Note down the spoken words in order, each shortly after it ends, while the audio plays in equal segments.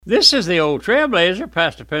This is the old Trailblazer,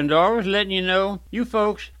 Pastor Pendarvis, letting you know, you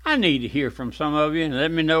folks, I need to hear from some of you. Let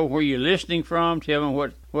me know where you're listening from. Tell me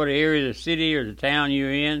what area of the city or the town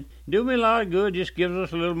you're in. Do me a lot of good. Just gives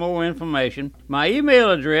us a little more information. My email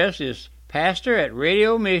address is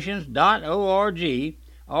pastor@radiomissions.org,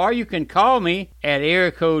 or you can call me at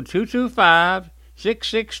area code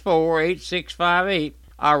 225-664-8658.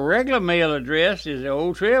 Our regular mail address is the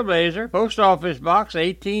Old Trailblazer, Post Office Box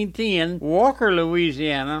 1810, Walker,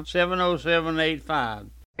 Louisiana, 70785.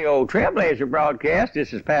 The Old Trailblazer broadcast.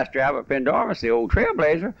 This is Pastor Albert Pendarvis, the Old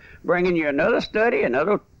Trailblazer, bringing you another study,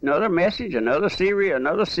 another message, another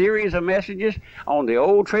series of messages on the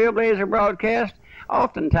Old Trailblazer broadcast.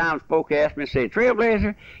 Oftentimes folk ask me, say,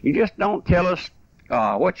 Trailblazer, you just don't tell us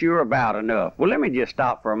what you're about enough. Well, let me just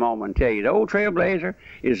stop for a moment and tell you, the Old Trailblazer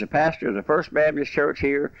is the pastor of the First Baptist Church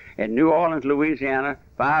here in New Orleans, Louisiana,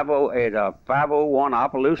 501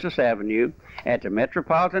 Opelousas Avenue, at the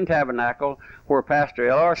Metropolitan Tabernacle, where Pastor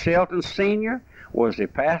L.R. Shelton Sr. was the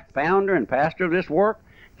founder and pastor of this work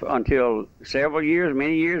until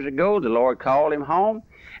many years ago. The Lord called him home,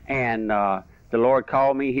 and the Lord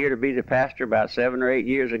called me here to be the pastor about 7 or 8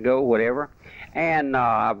 years ago, whatever. And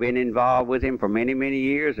I've been involved with him for many, many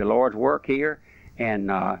years, the Lord's work here. And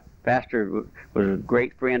Pastor was a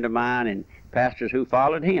great friend of mine, and pastors who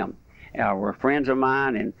followed him were friends of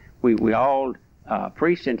mine, and we all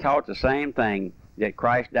preached and taught the same thing, that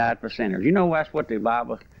Christ died for sinners. You know, that's what the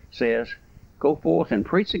Bible says. Go forth and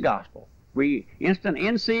preach the gospel. Instant,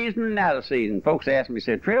 in season and out of season. Folks ask me,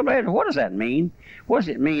 said, Trailblazer, what does that mean? What does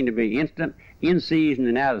it mean to be instant, in season,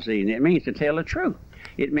 and out of season? It means to tell the truth.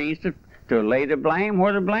 It means to lay the blame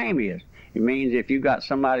where the blame is. It means if you got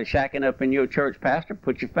somebody shacking up in your church, pastor,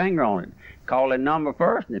 put your finger on it. Call their number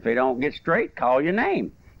first, and if they don't get straight, call your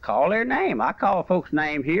name. Call their name. I call folks'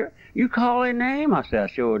 names here. You call their name? I said, I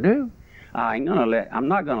sure do. I'm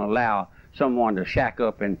not gonna allow someone to shack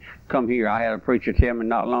up and come here. I had a preacher tell me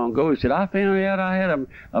not long ago, he said, I found out I had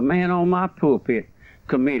a man on my pulpit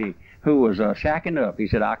committee who was shacking up. He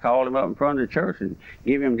said, I called him up in front of the church and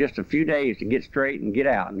give him just a few days to get straight and get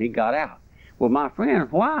out, and he got out. Well, my friend,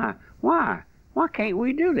 why can't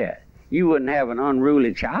we do that? You wouldn't have an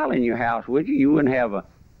unruly child in your house, would you? You wouldn't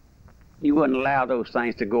allow those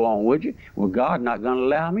things to go on, would you? Well, God's not going to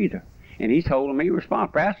allow me to. And he's holding me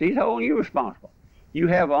responsible. Pastor, he's holding you responsible. You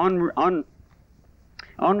have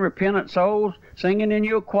unrepentant souls singing in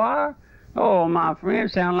your choir? Oh, my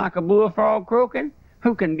friend, sound like a bullfrog croaking?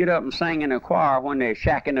 Who can get up and sing in a choir when they're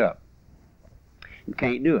shacking up? You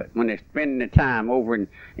can't do it. When they're spending the time over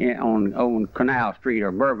on Canal Street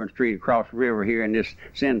or Bourbon Street across the river here in this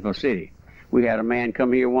sinful city. We had a man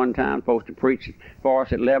come here one time, supposed to preach for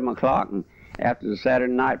us at 11 o'clock, and after the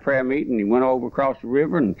Saturday night prayer meeting, he went over across the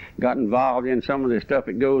river and got involved in some of the stuff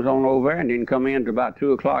that goes on over there, and didn't come in until about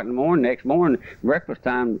 2 o'clock in the morning. Next morning, breakfast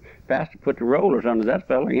time, pastor put the rollers under that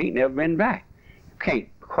fella. He ain't never been back. You can't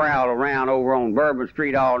crowd around over on Bourbon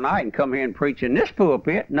Street all night and come here and preach in this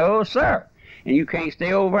pulpit. No, sir. And you can't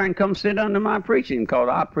stay over and come sit under my preaching, because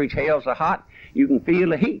I preach hell so hot you can feel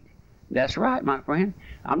the heat. That's right, my friend.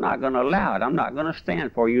 I'm not going to allow it. I'm not going to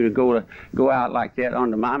stand for you to go out like that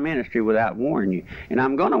under my ministry without warning you. And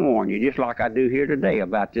I'm going to warn you, just like I do here today,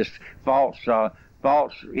 about this false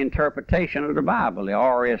interpretation of the Bible, the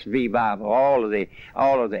RSV Bible, all of the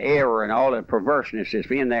error and all the perverseness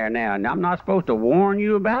that's in there now. And I'm not supposed to warn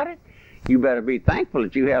you about it. You better be thankful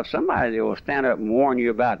that you have somebody that will stand up and warn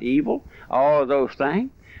you about evil, all of those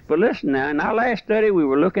things. But listen now, in our last study we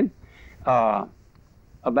were looking about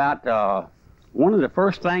one of the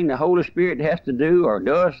first things the Holy Spirit has to do, or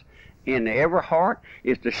does in every heart,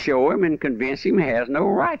 is to show him and convince him he has no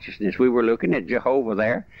righteousness. We were looking at Jehovah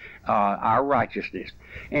there, our righteousness.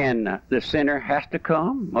 And the sinner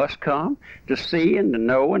must come to see and to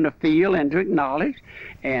know and to feel and to acknowledge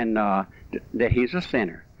and that he's a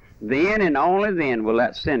sinner. Then and only then will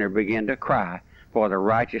that sinner begin to cry for the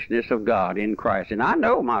righteousness of God in Christ. And I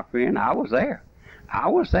know, my friend, I was there.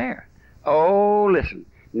 Oh, listen.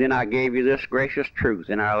 Then I gave you this gracious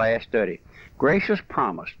truth in our last study. Gracious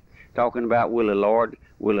promise, talking about will the Lord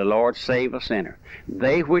save a sinner.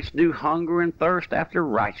 They which do hunger and thirst after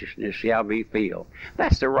righteousness shall be filled.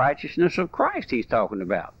 That's the righteousness of Christ he's talking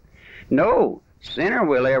about. No sinner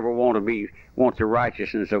will ever want the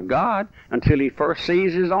righteousness of God until he first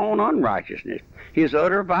sees his own unrighteousness, his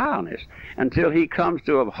utter vileness, until he comes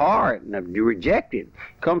to abhor it and reject it,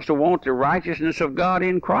 comes to want the righteousness of God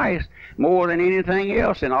in Christ more than anything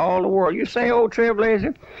else in all the world. You say, oh,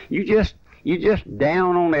 Trailblazer, you just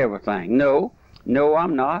down on everything. No,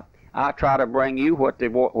 I'm not. I try to bring you what the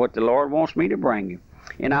Lord wants me to bring you.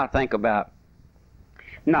 And I think about,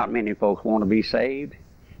 not many folks want to be saved.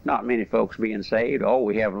 Not many folks being saved. Oh,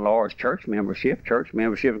 we have a large church membership. Church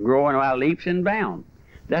membership growing by leaps and bounds.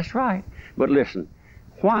 That's right. But listen,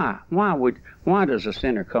 why does a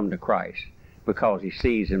sinner come to Christ? Because he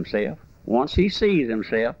sees himself. Once he sees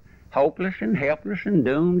himself, hopeless and helpless and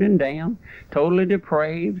doomed and damned, totally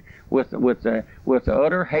depraved, with the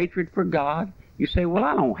utter hatred for God. You say, well,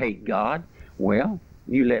 I don't hate God. Well,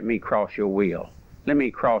 you let me cross your will. Let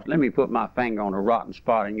me put my finger on a rotten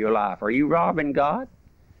spot in your life. Are you robbing God?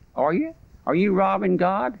 Are you? Are you robbing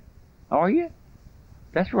God? Are you?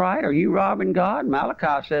 That's right. Are you robbing God?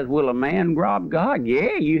 Malachi says, will a man rob God?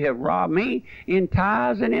 Yeah, you have robbed me in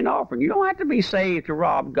tithes and in offering. You don't have to be saved to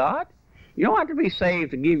rob God. You don't have to be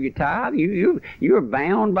saved to give you tithe. You're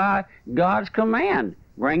bound by God's command.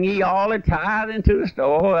 Bring ye all the tithe into the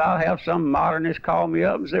store. I'll have some modernist call me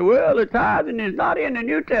up and say, well, the tithing is not in the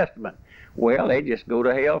New Testament. Well, they just go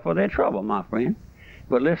to hell for their trouble, my friend.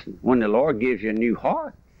 But listen, when the Lord gives you a new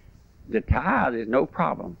heart, the tithe is no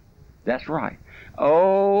problem. That's right.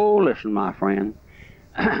 Oh, listen, my friend.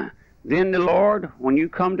 Then the Lord, when you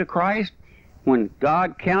come to Christ, when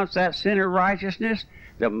God counts that sinner righteousness,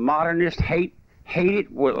 the modernists hate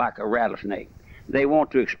it like a rattlesnake. They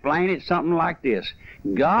want to explain it something like this.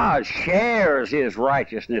 God shares his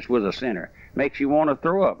righteousness with a sinner. Makes you want to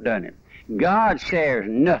throw up, doesn't it? God shares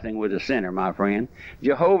nothing with a sinner, my friend.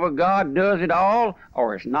 Jehovah God does it all,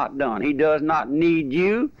 or it's not done. He does not need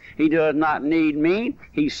you. He does not need me.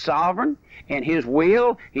 He's sovereign, and his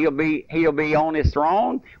will, he'll be on his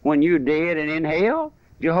throne when you're dead and in hell.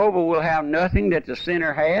 Jehovah will have nothing that the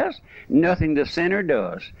sinner has, nothing the sinner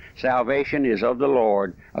does. Salvation is of the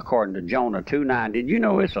Lord, according to Jonah 2:9. Did you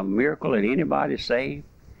know it's a miracle that anybody's saved?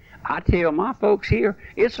 I tell my folks here,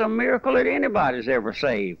 it's a miracle that anybody's ever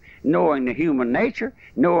saved. Knowing the human nature,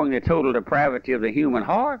 knowing the total depravity of the human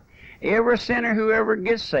heart, every sinner who ever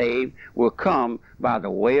gets saved will come by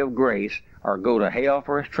the way of grace or go to hell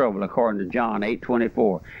for his trouble, according to John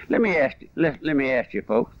 8:24. Let me ask you,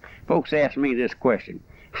 folks. Folks ask me this question.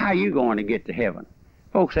 How are you going to get to heaven?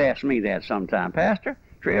 Folks ask me that sometime. Pastor,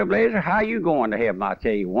 Trailblazer, how are you going to heaven? I'll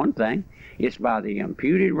tell you one thing. It's by the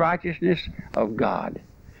imputed righteousness of God.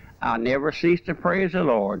 I never cease to praise the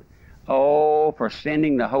Lord, for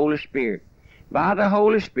sending the Holy Spirit. By the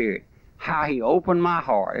Holy Spirit, how he opened my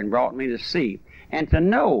heart and brought me to see and to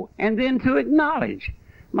know and then to acknowledge.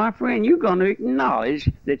 My friend, you're going to acknowledge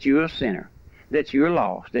that you're a sinner, that you're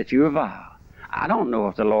lost, that you're vile. I don't know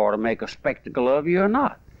if the Lord will make a spectacle of you or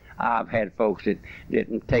not. I've had folks that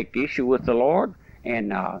didn't take issue with the Lord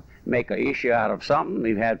and make an issue out of something.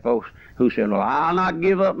 We've had folks who said, well, I'll not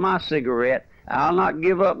give up my cigarette. I'll not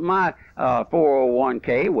give up my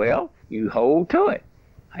 401k. Well, you hold to it,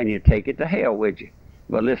 and you take it to hell with you.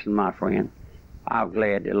 But listen, my friend, I'm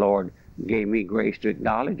glad the Lord gave me grace to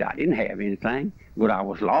acknowledge I didn't have anything, but I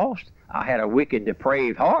was lost. I had a wicked,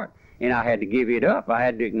 depraved heart, and I had to give it up. I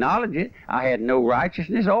had to acknowledge it. I had no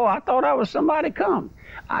righteousness. Oh, I thought I was somebody come.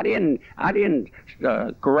 I didn't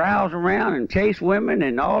carouse around and chase women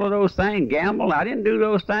and all of those things, gamble. I didn't do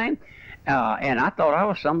those things. And I thought I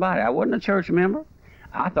was somebody. I wasn't a church member.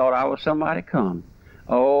 I thought I was somebody come.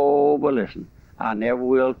 Oh, but listen, I never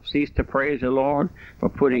will cease to praise the Lord for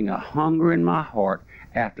putting a hunger in my heart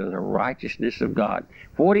after the righteousness of God.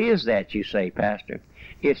 What is that, you say, Pastor?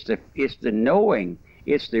 It's the knowing,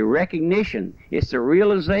 it's the recognition, it's the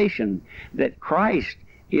realization that Christ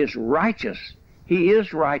is righteous. He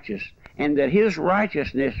is righteous, and that his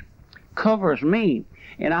righteousness covers me,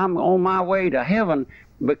 and I'm on my way to heaven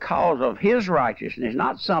because of his righteousness,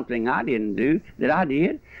 not something I didn't do that I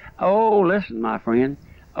did. Oh, listen, my friend.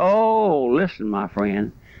 Oh, listen, my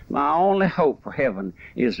friend. My only hope for heaven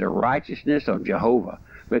is the righteousness of Jehovah,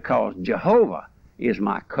 because Jehovah is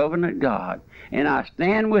my covenant God, and I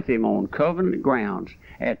stand with him on covenant grounds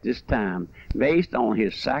at this time, based on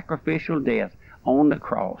his sacrificial death on the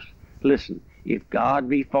cross. Listen, if God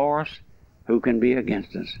be for us, who can be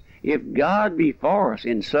against us? If God be for us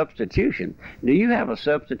in substitution, do you have a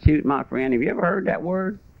substitute, my friend? Have you ever heard that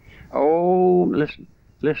word? Oh, listen,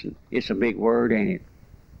 it's a big word, ain't it?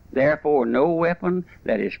 Therefore, no weapon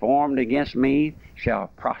that is formed against me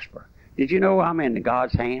shall prosper. Did you know I'm in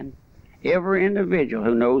God's hand? Every individual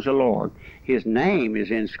who knows the Lord, his name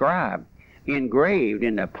is engraved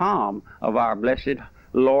in the palm of our blessed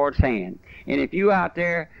Lord's hand. And if you out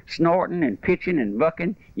there snorting and pitching and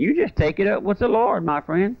bucking, you just take it up with the Lord, my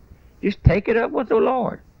friend. Just take it up with the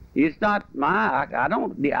Lord. It's not I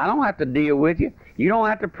don't have to deal with you. You don't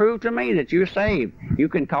have to prove to me that you're saved. You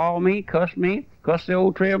can call me, cuss the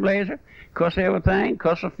old Trailblazer, cuss everything,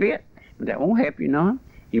 cuss a fit. But that won't help you none.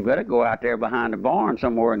 You better go out there behind the barn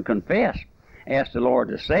somewhere and confess. ask the Lord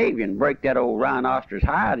to save you and break that old rhinoceros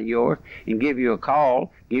hide of yours and give you a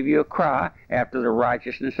call, give you a cry after the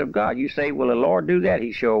righteousness of God. You say, will the Lord do that?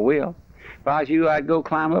 He sure will. If I was you, I'd go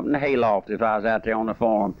climb up in the hayloft if I was out there on the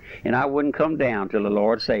farm, and I wouldn't come down till the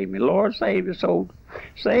Lord saved me. Lord, save this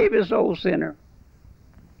old sinner.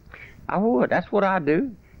 I would. That's what I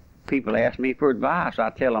do. People ask me for advice. I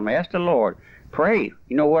tell them, ask the Lord. Pray.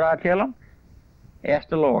 You know what I tell them? Ask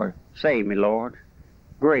the Lord. Save me, Lord.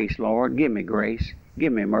 Grace, Lord. Give me grace.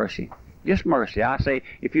 Give me mercy. Just mercy. I say,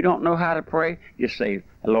 if you don't know how to pray, just say,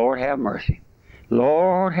 Lord, have mercy.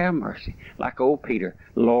 Lord, have mercy. Like old Peter.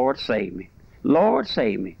 Lord, save me. Lord,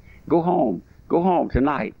 save me. Go home. Go home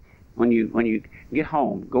tonight. When you get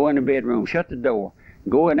home, go in the bedroom, shut the door.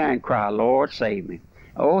 Go in there and cry, Lord, save me.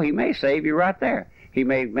 Oh, he may save you right there. He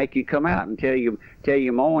may make you come out and tell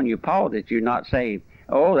you more and your paw that you're not saved.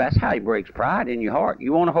 Oh, that's how he breaks pride in your heart.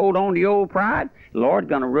 You want to hold on to your old pride? The Lord's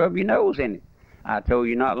going to rub your nose in it. I told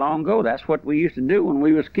you not long ago, that's what we used to do when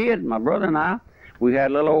we was kids. My brother and I, we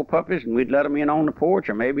had little old puppies, and we'd let them in on the porch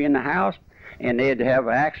or maybe in the house, and they'd have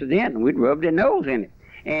an accident, and we'd rub their nose in it.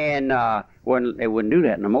 And they wouldn't do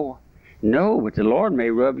that no more. No, but the Lord may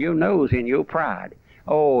rub your nose in your pride.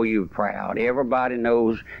 Oh, you're proud. Everybody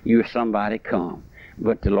knows you're somebody come.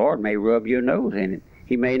 But the Lord may rub your nose in it.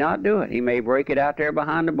 He may not do it. He may break it out there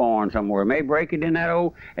behind the barn somewhere. He may break it in that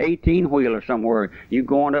old 18-wheeler somewhere. You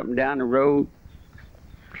going up and down the road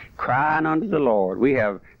crying unto the Lord. We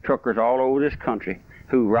have truckers all over this country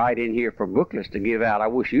who write in here for booklets to give out. I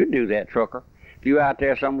wish you'd do that, trucker. If you're out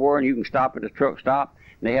there somewhere and you can stop at the truck stop,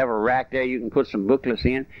 they have a rack there you can put some booklets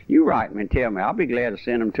in. You write me and tell me. I'll be glad to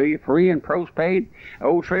send them to you, free and postpaid.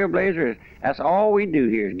 Old Trailblazer, that's all we do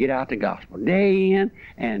here is get out the gospel, day in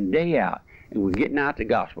and day out. And we're getting out the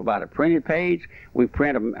gospel. By the printed page, we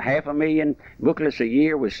print 500,000 booklets a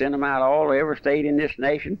year. We send them out all over every state in this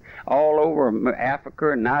nation, all over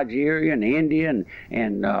Africa and Nigeria and India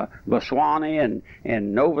and Botswana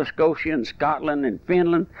and Nova Scotia and Scotland and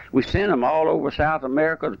Finland. We send them all over South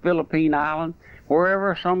America, the Philippine Islands.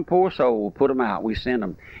 Wherever some poor soul will put them out, we send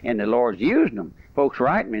them. And the Lord's using them. Folks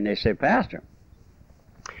write me and they say, Pastor,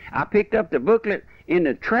 I picked up the booklet in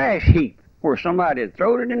the trash heap where somebody had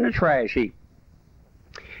thrown it in the trash heap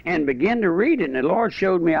and began to read it, and the Lord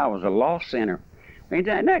showed me I was a lost sinner.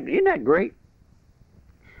 Isn't that great?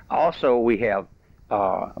 Also, we have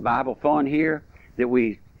a Bible fund here that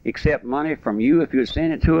we accept money from you. If you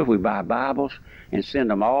send it to us, we buy Bibles and send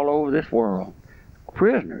them all over this world.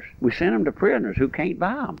 Prisoners. We send them to prisoners who can't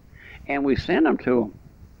buy them. And we send them to them.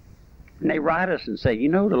 And they write us and say, you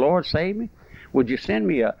know, the Lord saved me. Would you send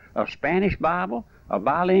me a Spanish Bible, a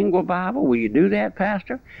bilingual Bible? Will you do that,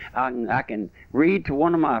 Pastor? I can read to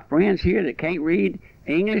one of my friends here that can't read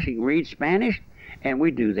English. He can read Spanish. And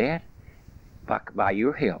we do that by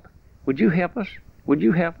your help. Would you help us? Would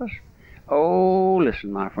you help us? Oh,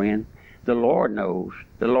 listen, my friend. The Lord knows.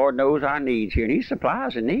 The Lord knows our needs here, and He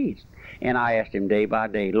supplies the needs. And I asked Him day by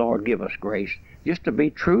day, Lord, give us grace just to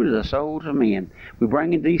be true to the souls of men. We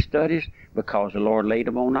bring in these studies because the Lord laid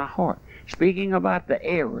them on our heart. Speaking about the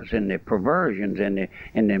errors and the perversions and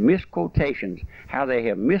the misquotations, how they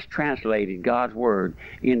have mistranslated God's Word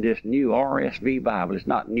in this new RSV Bible. It's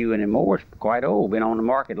not new anymore. It's quite old. Been on the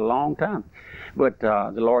market a long time. But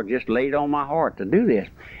the Lord just laid on my heart to do this.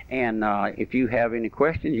 And if you have any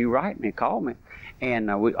questions, you write me, call me.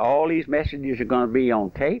 And all these messages are going to be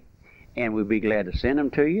on tape, and we'll be glad to send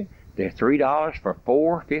them to you. They're $3 for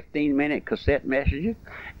 4 15-minute cassette messages,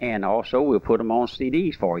 and also we'll put them on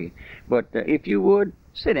CDs for you. But if you would,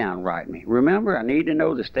 sit down and write me. Remember, I need to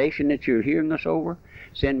know the station that you're hearing us over.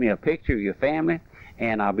 Send me a picture of your family,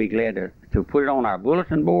 and I'll be glad to put it on our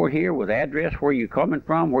bulletin board here with address where you're coming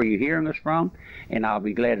from, where you're hearing us from, and I'll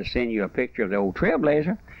be glad to send you a picture of the old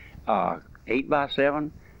Trailblazer,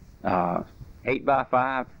 8x7,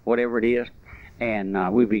 8x5, whatever it is, and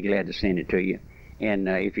we'll be glad to send it to you. And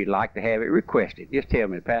if you'd like to have it, request it. Just tell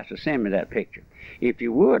me, Pastor, send me that picture. If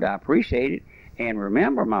you would, I appreciate it. And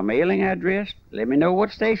remember, my mailing address, let me know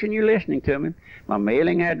what station you're listening to me. My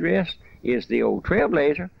mailing address is the old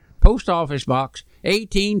Trailblazer, Post Office Box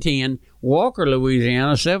 1810, Walker,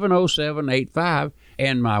 Louisiana 70785,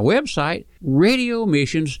 and my website,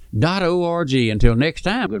 radiomissions.org. Until next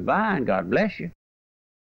time, goodbye and God bless you.